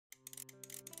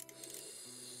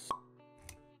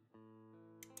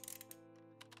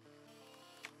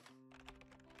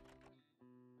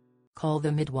Call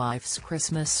the Midwife's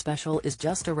Christmas special is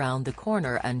just around the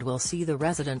corner and will see the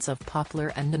residents of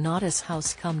Poplar and Donatus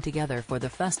House come together for the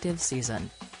festive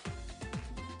season.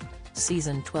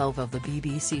 Season 12 of the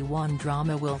BBC One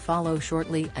drama will follow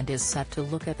shortly and is set to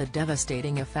look at the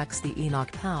devastating effects the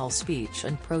Enoch Powell speech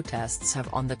and protests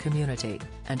have on the community,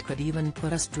 and could even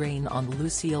put a strain on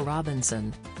Lucille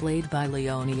Robinson, played by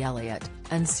Leonie Elliott,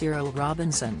 and Cyril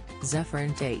Robinson,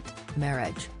 Zephyrin Tate,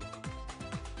 marriage.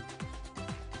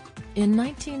 In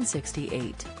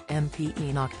 1968, MP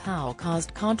Enoch Powell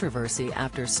caused controversy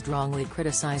after strongly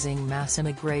criticizing mass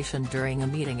immigration during a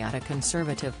meeting at a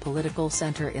conservative political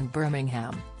center in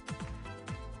Birmingham.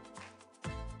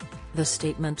 The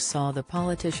statement saw the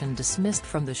politician dismissed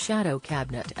from the shadow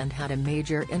cabinet and had a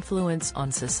major influence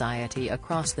on society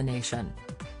across the nation.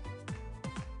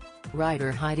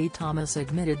 Writer Heidi Thomas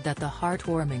admitted that the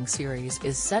heartwarming series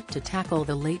is set to tackle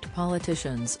the late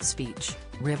politician's speech,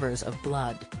 Rivers of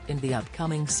Blood, in the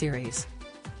upcoming series.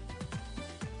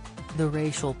 The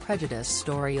racial prejudice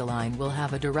storyline will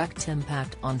have a direct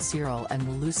impact on Cyril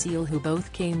and Lucille, who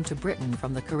both came to Britain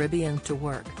from the Caribbean to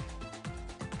work.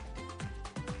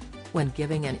 When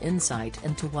giving an insight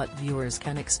into what viewers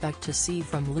can expect to see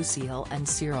from Lucille and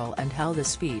Cyril and how the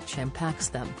speech impacts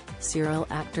them, Cyril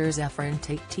actor Zephyrin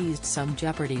Tate teased some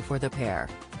jeopardy for the pair.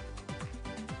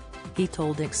 He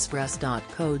told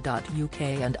Express.co.uk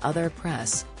and other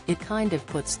press, "It kind of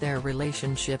puts their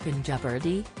relationship in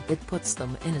jeopardy, it puts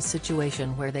them in a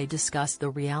situation where they discuss the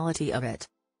reality of it.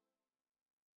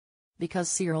 Because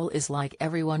Cyril is like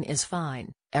everyone is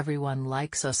fine, everyone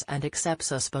likes us and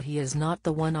accepts us, but he is not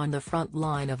the one on the front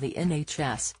line of the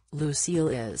NHS, Lucille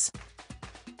is.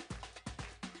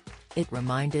 It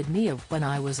reminded me of when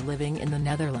I was living in the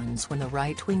Netherlands when the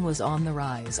right wing was on the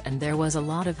rise and there was a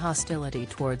lot of hostility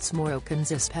towards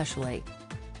Moroccans especially.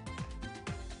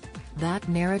 That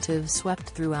narrative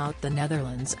swept throughout the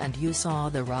Netherlands and you saw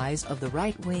the rise of the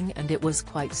right wing and it was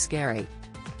quite scary."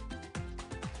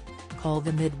 Call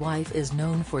the Midwife is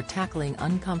known for tackling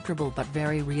uncomfortable but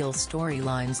very real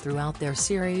storylines throughout their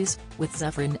series, with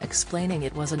Zephyrin explaining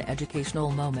it was an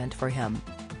educational moment for him.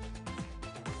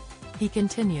 He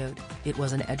continued, "It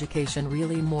was an education,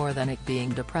 really, more than it being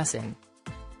depressing.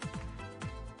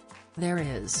 There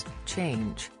is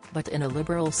change, but in a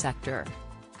liberal sector.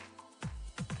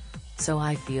 So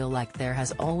I feel like there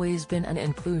has always been an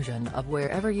inclusion of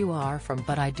wherever you are from,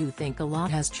 but I do think a lot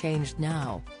has changed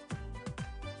now."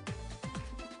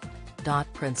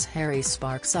 Prince Harry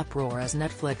sparks uproar as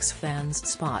Netflix fans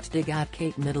spot dig at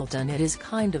Kate Middleton. "It is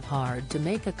kind of hard to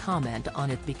make a comment on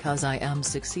it because I am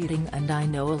succeeding and I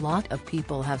know a lot of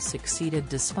people have succeeded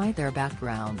despite their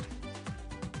background."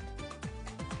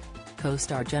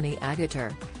 Co-star Jenny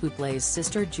Agutter, who plays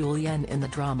Sister Julienne in the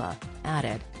drama,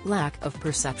 added, "Lack of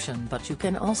perception, but you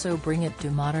can also bring it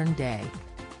to modern day.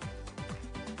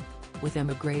 With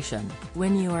immigration,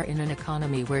 when you are in an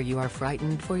economy where you are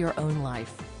frightened for your own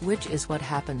life, which is what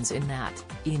happens in that,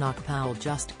 Enoch Powell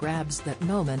just grabs that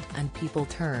moment and people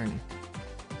turn.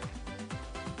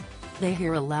 They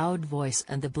hear a loud voice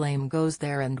and the blame goes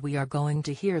there, and we are going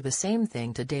to hear the same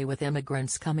thing today with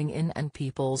immigrants coming in and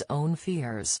people's own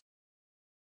fears."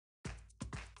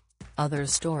 Other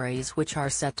stories which are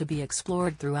set to be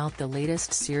explored throughout the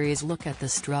latest series look at the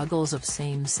struggles of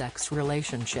same-sex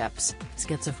relationships,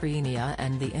 schizophrenia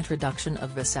and the introduction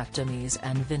of vasectomies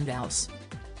and Windows.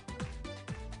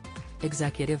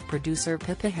 Executive producer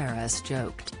Pippa Harris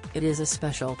joked, "It is a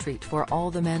special treat for all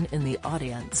the men in the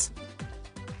audience."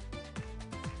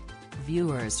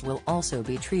 Viewers will also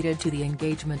be treated to the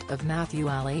engagement of Matthew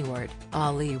Alleward,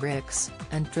 Ali Ricks,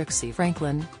 and Trixie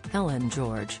Franklin, Helen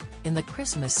George, in the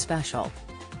Christmas special.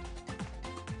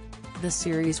 The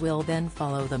series will then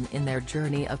follow them in their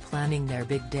journey of planning their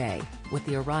big day, with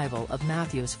the arrival of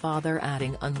Matthew's father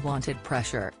adding unwanted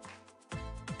pressure.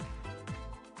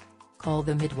 Call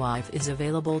the Midwife is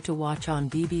available to watch on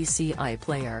BBC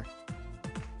iPlayer.